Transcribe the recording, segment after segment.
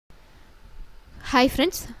Hi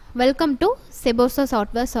friends, welcome to sebosa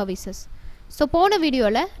software services. So போன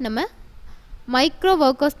வீடியோல நம்ம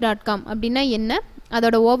microworkers.com அப்படினா என்ன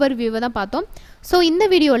அதோட ஓவர்வியூவை தான் பார்த்தோம். ஸோ இந்த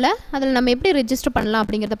வீடியோவில் அதில் நம்ம எப்படி ரெஜிஸ்டர் பண்ணலாம்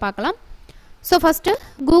அப்படிங்கிறத பார்க்கலாம். ஸோ ஃபஸ்ட்டு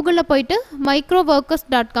கூகுளில் போயிட்டு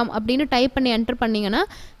microworkers.com அப்படின்னு டைப் பண்ணி என்டர் பண்ணிங்கன்னா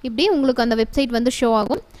இப்படி உங்களுக்கு அந்த வெப்சைட் வந்து ஷோ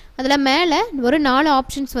ஆகும். அதில் மேலே ஒரு 4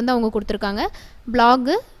 ஆப்ஷன்ஸ் வந்து அவங்க கொடுத்துருக்காங்க.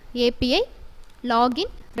 Blog, API,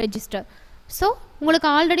 login, register. So உங்களுக்கு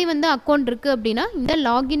ஆல்ரெடி வந்து அக்கௌண்ட் இருக்குது அப்படின்னா இந்த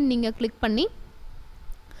லாகின் நீங்கள் கிளிக் பண்ணி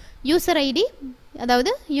யூசர் ஐடி,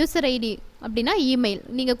 அதாவது யூசர் ஐடி அப்படின்னா இமெயில்,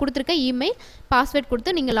 நீங்கள் கொடுத்துருக்க இமெயில் பாஸ்வேர்ட்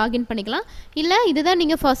கொடுத்து நீங்கள் லாகின் பண்ணிக்கலாம். இல்லை இதுதான்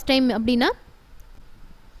நீங்கள் ஃபர்ஸ்ட் டைம் அப்படின்னா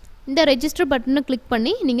இந்த ரெஜிஸ்டர் பட்டனை கிளிக்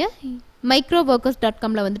பண்ணி நீங்கள்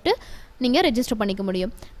microworkers.comல வந்துட்டு நீங்கள் ரெஜிஸ்டர் பண்ணிக்க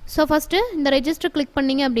முடியும். ஸோ ஃபஸ்ட்டு இந்த ரெஜிஸ்டர் கிளிக்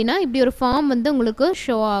பண்ணிங்க அப்படின்னா இப்படி ஒரு ஃபார்ம் வந்து உங்களுக்கு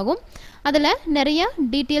ஷோ ஆகும். அதில் நிறையா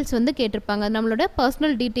டீட்டெயில்ஸ் வந்து கேட்டிருப்பாங்க, நம்மளோட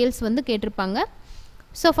பர்சனல் டீட்டெயில்ஸ் வந்து கேட்டிருப்பாங்க.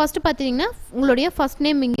 ஸோ ஃபஸ்ட்டு பார்த்தீங்கன்னா உங்களுடைய ஃபஸ்ட்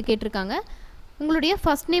நேம் இங்கே கேட்டிருக்காங்க. உங்களுடைய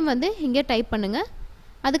ஃபஸ்ட் நேம் வந்து இங்கே டைப் பண்ணுங்கள்.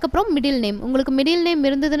 அதுக்கப்புறம் மிடில் நேம், உங்களுக்கு மிடில் நேம்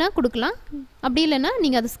இருந்ததுன்னா கொடுக்கலாம், அப்படி இல்லைன்னா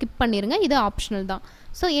நீங்கள் அதை ஸ்கிப் பண்ணிடுங்க, இது ஆப்ஷனல் தான்.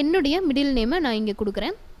 ஸோ என்னுடைய மிடில் நேமை நான் இங்கே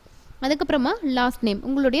கொடுக்குறேன். அதுக்கப்புறமா லாஸ்ட் நேம்,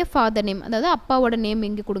 உங்களுடைய ஃபாதர் நேம், அதாவது அப்பாவோட நேம்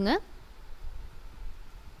இங்கே கொடுங்க.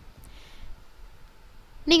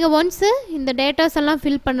 நீங்கள் ஒன்ஸு இந்த டேட்டாஸ் எல்லாம்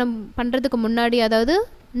ஃபில் பண்ணுறதுக்கு முன்னாடி, அதாவது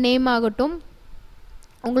நேம் ஆகட்டும்,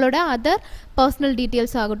 உங்களோட அதர் பர்சனல்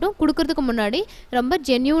டீட்டெயில்ஸ் ஆகட்டும் கொடுக்கறதுக்கு முன்னாடி ரொம்ப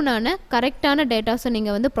ஜென்யூனான கரெக்டான டேட்டாஸை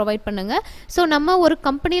நீங்கள் வந்து ப்ரொவைட் பண்ணுங்கள். ஸோ நம்ம ஒரு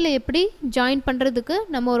கம்பெனியில் எப்படி ஜாயின் பண்ணுறதுக்கு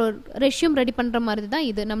நம்ம ஒரு ரெஷ்யூம் ரெடி பண்ணுற மாதிரி தான்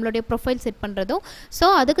இது நம்மளுடைய ப்ரொஃபைல் செட் பண்ணுறதும். ஸோ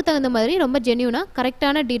அதுக்கு தகுந்த மாதிரி ரொம்ப ஜென்யூனாக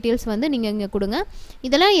கரெக்டான டீட்டெயில்ஸ் வந்து நீங்கள் இங்கே கொடுங்க.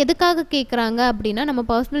 இதெல்லாம் எதுக்காக கேட்குறாங்க அப்படின்னா, நம்ம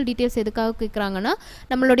பர்சனல் டீட்டெயில்ஸ் எதுக்காக கேட்குறாங்கன்னா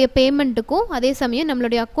நம்மளுடைய பேமெண்ட்டுக்கும் அதே சமயம்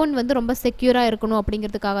நம்மளுடைய அக்கௌண்ட் வந்து ரொம்ப செக்யூராக இருக்கணும்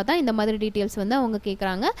அப்படிங்கிறதுக்காக தான் இந்த மாதிரி டீட்டெயில்ஸ் வந்து அவங்க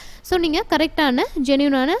கேட்குறாங்க. ஸோ நீங்கள் கரெக்டான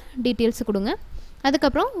ஜென்யூனான டீட்டெயில்ஸ் கொடுங்க.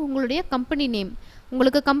 அதுக்கப்புறம் உங்களுடைய கம்பெனி நேம்,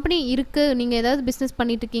 உங்களுக்கு கம்பெனி இருக்குது, நீங்கள் ஏதாவது பிஸ்னஸ்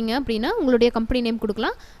பண்ணிட்டு இருக்கீங்க அப்படின்னா உங்களுடைய கம்பெனி நேம்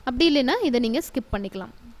கொடுக்கலாம், அப்படி இல்லைன்னா இதை நீங்கள் ஸ்கிப்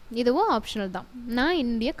பண்ணிக்கலாம், இதுவும் ஆப்ஷனல் தான். நான்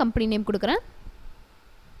என்னுடைய கம்பெனி நேம் கொடுக்குறேன்.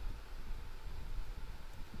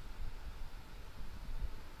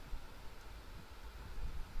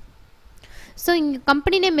 ஸோ இங்கே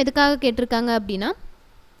கம்பெனி நேம் எதுக்காக கேட்டிருக்காங்க அப்படின்னா,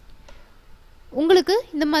 உங்களுக்கு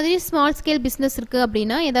இந்த மாதிரி ஸ்மால் ஸ்கேல் பிஸ்னஸ் இருக்குது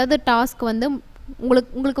அப்படின்னா ஏதாவது டாஸ்க் வந்து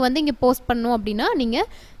உங்களுக்கு வந்து இங்கே போஸ்ட் பண்ணணும் அப்படின்னா நீங்கள்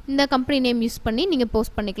இந்த கம்பெனி நேம் யூஸ் பண்ணி நீங்கள்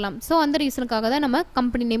போஸ்ட் பண்ணிக்கலாம். ஸோ அந்த ரீசனுக்காக தான் நம்ம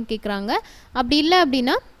கம்பெனி நேம் கேட்குறாங்க. அப்படி இல்லை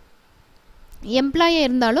அப்படின்னா எம்ப்ளாயாக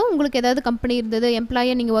இருந்தாலும் உங்களுக்கு ஏதாவது கம்பெனி இருந்தது,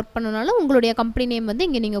 எம்ப்ளாயாக நீங்கள் ஒர்க் பண்ணனாலும் உங்களுடைய கம்பெனி நேம் வந்து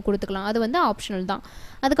இங்கே நீங்கள் கொடுத்துக்கலாம், அது வந்து ஆப்ஷனல் தான்.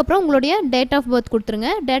 அதுக்கப்புறம் உங்களுடைய டேட் ஆஃப் பர்த்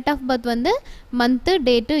கொடுத்துருங்க. டேட் ஆஃப் பர்த் வந்து மந்த்து,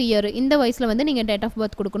 டேட்டு, இயர், இந்த வயசில் வந்து நீங்கள் டேட் ஆஃப்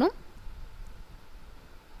பர்த் கொடுக்கணும்.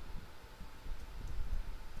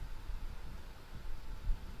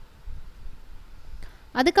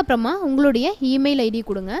 அதுக்கப்புறமா உங்களுடைய இமெயில் ஐடி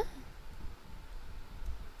கொடுங்க.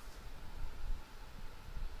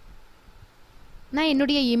 நான்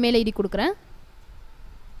என்னுடைய இமெயில் ஐடி கொடுக்குறேன்.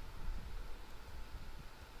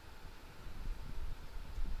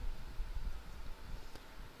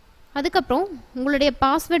 அதுக்கப்புறம் உங்களுடைய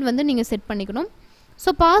பாஸ்வேர்டு வந்து நீங்கள் செட் பண்ணிக்கணும். ஸோ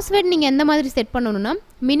பாஸ்வேர்டு நீங்கள் எந்த மாதிரி செட் பண்ணணும்னா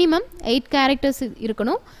மினிமம் 8 கேரக்டர்ஸ்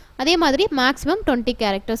இருக்கணும், அதே மாதிரி மேக்ஸிமம் 20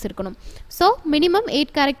 கேரக்டர்ஸ் இருக்கணும். ஸோ மினிமம்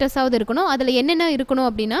 8 கேரக்டர்ஸாவது இருக்கணும். அதில் என்னென்ன இருக்கணும்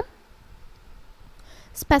அப்படின்னா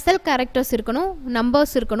ஸ்பெஷல் கேரக்டர்ஸ் இருக்கணும்,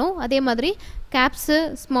 நம்பர்ஸ் இருக்கணும், அதே மாதிரி கேப்ஸு,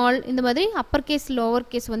 ஸ்மால், இந்த மாதிரி அப்பர் கேஸ், லோவர்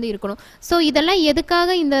கேஸ் வந்து இருக்கணும். ஸோ இதெல்லாம்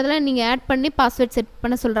எதுக்காக இந்த இதெல்லாம் நீங்கள் ஆட் பண்ணி பாஸ்வேர்ட் செட்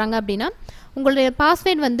பண்ண சொல்கிறாங்க அப்படின்னா, உங்களுடைய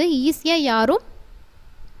பாஸ்வேர்டு வந்து ஈஸியாக யாரும்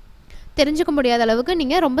தெரிஞ்சுக்க முடியாத அளவுக்கு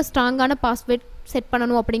நீங்கள் ரொம்ப ஸ்ட்ராங்கான பாஸ்வேர்ட் செட்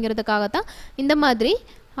பண்ணணும் அப்படிங்கிறதுக்காக தான் இந்த மாதிரி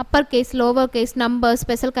upper case, lower case, number,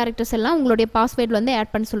 special characters எல்லாம் உங்களுடைய பாஸ்வேர்டில் வந்து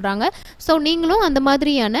ஆட் பண்ண சொல்கிறாங்க. ஸோ நீங்களும் அந்த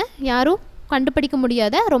மாதிரியான யாரும் கண்டுபிடிக்க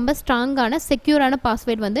முடியாத ரொம்ப ஸ்ட்ராங்கான செக்யூரான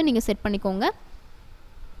பாஸ்வேர்டு வந்து நீங்கள் செட் பண்ணிக்கோங்க.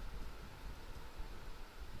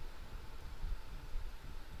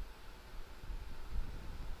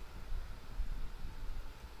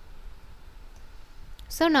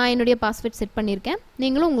 ஸோ நான் என்னுடைய பாஸ்வேர்ட் செட் பண்ணியிருக்கேன்,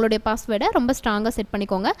 நீங்களும் உங்களுடைய பாஸ்வேர்டை ரொம்ப ஸ்ட்ராங்காக செட்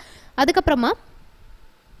பண்ணிக்கோங்க. அதுக்கப்புறமா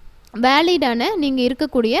வேலிடான நீங்கள்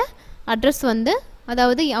இருக்கக்கூடிய அட்ரஸ் வந்து,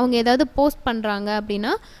 அதாவது அவங்க ஏதாவது போஸ்ட் பண்ணுறாங்க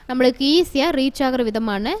அப்படின்னா நம்மளுக்கு ஈஸியாக ரீச் ஆகிற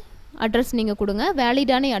விதமான அட்ரஸ் நீங்கள் கொடுங்க.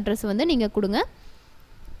 வேலிடான அட்ரஸ் வந்து நீங்கள் கொடுங்க.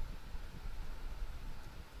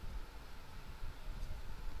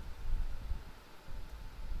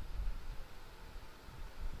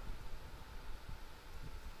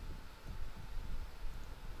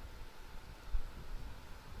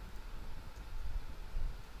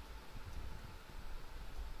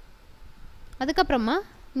 அதுக்கப்புறமா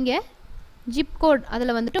இங்கே ஜிப் கோட்,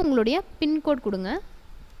 அதில் வந்துட்டு உங்களுடைய பின்கோட் கொடுங்க.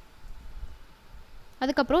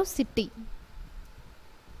 அதுக்கப்புறம் சிட்டி,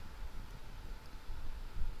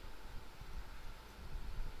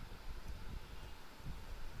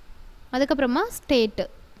 அதுக்கப்புறமா ஸ்டேட்டு,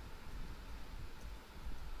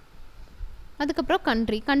 அதுக்கப்புறம்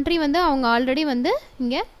கண்ட்ரி வந்து அவங்க ஆல்ரெடி வந்து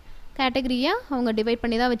இங்கே கேட்டகரியாக அவங்க டிவைட்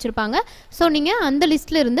பண்ணி தான் வச்சுருப்பாங்க. ஸோ நீங்கள் அந்த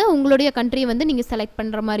லிஸ்ட்டில் இருந்து உங்களுடைய கண்ட்ரியை வந்து நீங்கள் செலக்ட்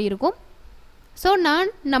பண்ணுற மாதிரி இருக்கும். ஸோ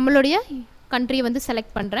நான் நம்மளுடைய கண்ட்ரியை வந்து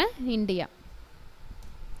செலக்ட் பண்ணுறேன், இந்தியா.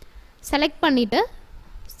 செலக்ட் பண்ணிவிட்டு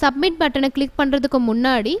சப்மிட் பட்டனை கிளிக் பண்ணுறதுக்கு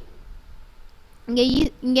முன்னாடி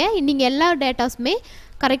இங்கே நீங்கள் எல்லா டேட்டாஸுமே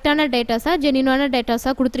கரெக்டான டேட்டாஸாக ஜென்யூனான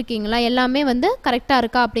டேட்டாஸாக கொடுத்துருக்கீங்களா, எல்லாமே வந்து கரெக்டாக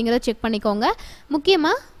இருக்கா அப்படிங்கிறத செக் பண்ணிக்கோங்க.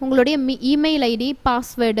 முக்கியமாக உங்களுடைய இமெயில் ஐடி,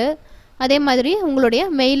 பாஸ்வேர்டு, அதே மாதிரி உங்களுடைய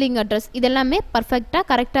மெயிலிங் அட்ரஸ் இதெல்லாமே பர்ஃபெக்டாக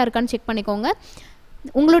கரெக்டாக இருக்கான்னு செக் பண்ணிக்கோங்க.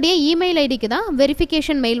 உங்களுடைய இமெயில் ஐடிக்கு தான்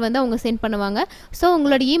வெரிஃபிகேஷன் மெயில் வந்து அவங்க சென்ட் பண்ணுவாங்க. ஸோ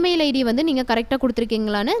உங்களோட இமெயில் ஐடி வந்து நீங்கள் கரெக்டாக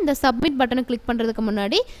கொடுத்துருக்கீங்களான்னு இந்த சப்மிட் பட்டனை கிளிக் பண்ணுறதுக்கு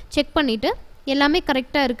முன்னாடி செக் பண்ணிவிட்டு எல்லாமே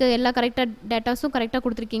கரெக்டாக இருக்குது, எல்லா கரெக்டாக டேட்டாஸும் கரெக்டாக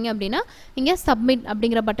கொடுத்துருக்கீங்க அப்படின்னா இங்கே சப்மிட்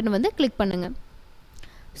அப்படிங்கிற பட்டன் வந்து கிளிக் பண்ணுங்கள்.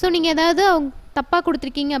 ஸோ நீங்கள் ஏதாவது தப்பாக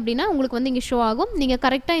கொடுத்துருக்கீங்க அப்படின்னா உங்களுக்கு வந்து இங்கே ஷோ ஆகும். நீங்கள்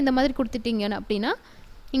கரெக்டாக இந்த மாதிரி கொடுத்துட்டீங்க அப்படின்னா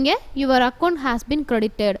இங்கே your account has been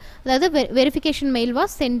credited, அதாவது verification mail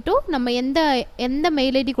was sent to நம்ம எந்த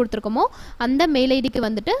மெயில் ஐடி கொடுத்துருக்கோமோ அந்த மெயில் ஐடிக்கு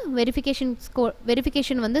வந்துட்டு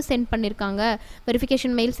வெரிஃபிகேஷன் வந்து சென்ட் பண்ணியிருக்காங்க,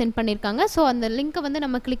 வெரிஃபிகேஷன் மெயில் சென்ட் பண்ணியிருக்காங்க. ஸோ அந்த லிங்க்கை வந்து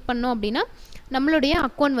நம்ம கிளிக் பண்ணோம் அப்படின்னா நம்மளுடைய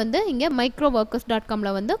அக்கௌண்ட் வந்து இங்கே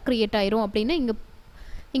microworkers.comல வந்து க்ரியேட் ஆயிரும் அப்படின்னு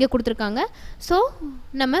இங்கே கொடுத்துருக்காங்க. ஸோ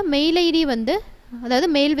நம்ம மெயில் ஐடி வந்து அதாவது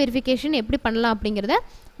மெயில் வெரிஃபிகேஷன் எப்படி பண்ணலாம் அப்படிங்கிறத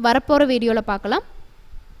வரப்போகிற வீடியோவில் பார்க்கலாம்.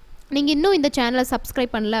 நீங்கள் இன்னும் இந்த சேனலை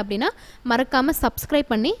சப்ஸ்கிரைப் பண்ணல அப்படின்னா மறக்காமல் சப்ஸ்கிரைப்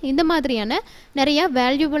பண்ணி இந்த மாதிரியான நிறையா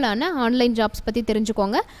வேல்யூபிளான ஆன்லைன் ஜாப்ஸ் பற்றி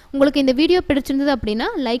தெரிஞ்சுக்கோங்க. உங்களுக்கு இந்த வீடியோ பிடிச்சிருந்தது அப்படின்னா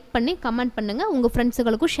லைக் பண்ணி கமெண்ட் பண்ணுங்கள், உங்கள்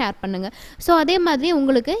ஃப்ரெண்ட்ஸுகளுக்கும் ஷேர் பண்ணுங்கள். ஸோ அதே மாதிரி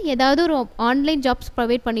உங்களுக்கு ஏதாவது ஒரு online jobs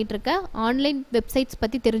provide பண்ணிகிட்ருக்க online websites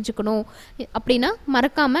பற்றி தெரிஞ்சுக்கணும் அப்படின்னா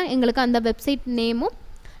மறக்காமல் எங்களுக்கு அந்த வெப்சைட்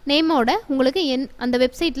நேமோட உங்களுக்கு அந்த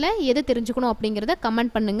வெப்சைட்டில் எது தெரிஞ்சுக்கணும் அப்படிங்கிறத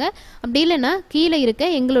கமெண்ட் பண்ணுங்கள். அப்படி இல்லைன்னா கீழே இருக்க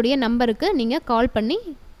எங்களுடைய நம்பருக்கு நீங்கள் கால் பண்ணி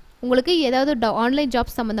உங்களுக்கு ஏதாவது ஆன்லைன்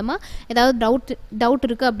ஜாப் சம்மந்தமாக ஏதாவது டவுட்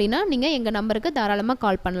இருக்குது அப்படின்னா நீங்கள் எங்கள் நம்பருக்கு தாராளமாக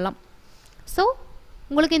கால் பண்ணலாம். ஸோ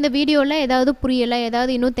உங்களுக்கு இந்த வீடியோவில் ஏதாவது புரியலை,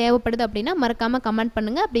 ஏதாவது இன்னும் தேவைப்படுது அப்படின்னா மறக்காமல் கமெண்ட்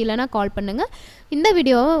பண்ணுங்கள், அப்படி இல்லைனா கால் பண்ணுங்கள். இந்த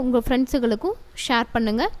வீடியோவை உங்கள் ஃப்ரெண்ட்ஸுகளுக்கும் ஷேர்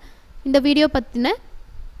பண்ணுங்கள். இந்த வீடியோ பற்றின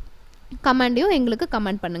கமெண்டையும் எங்களுக்கு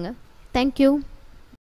கமெண்ட் பண்ணுங்கள். தேங்க்யூ.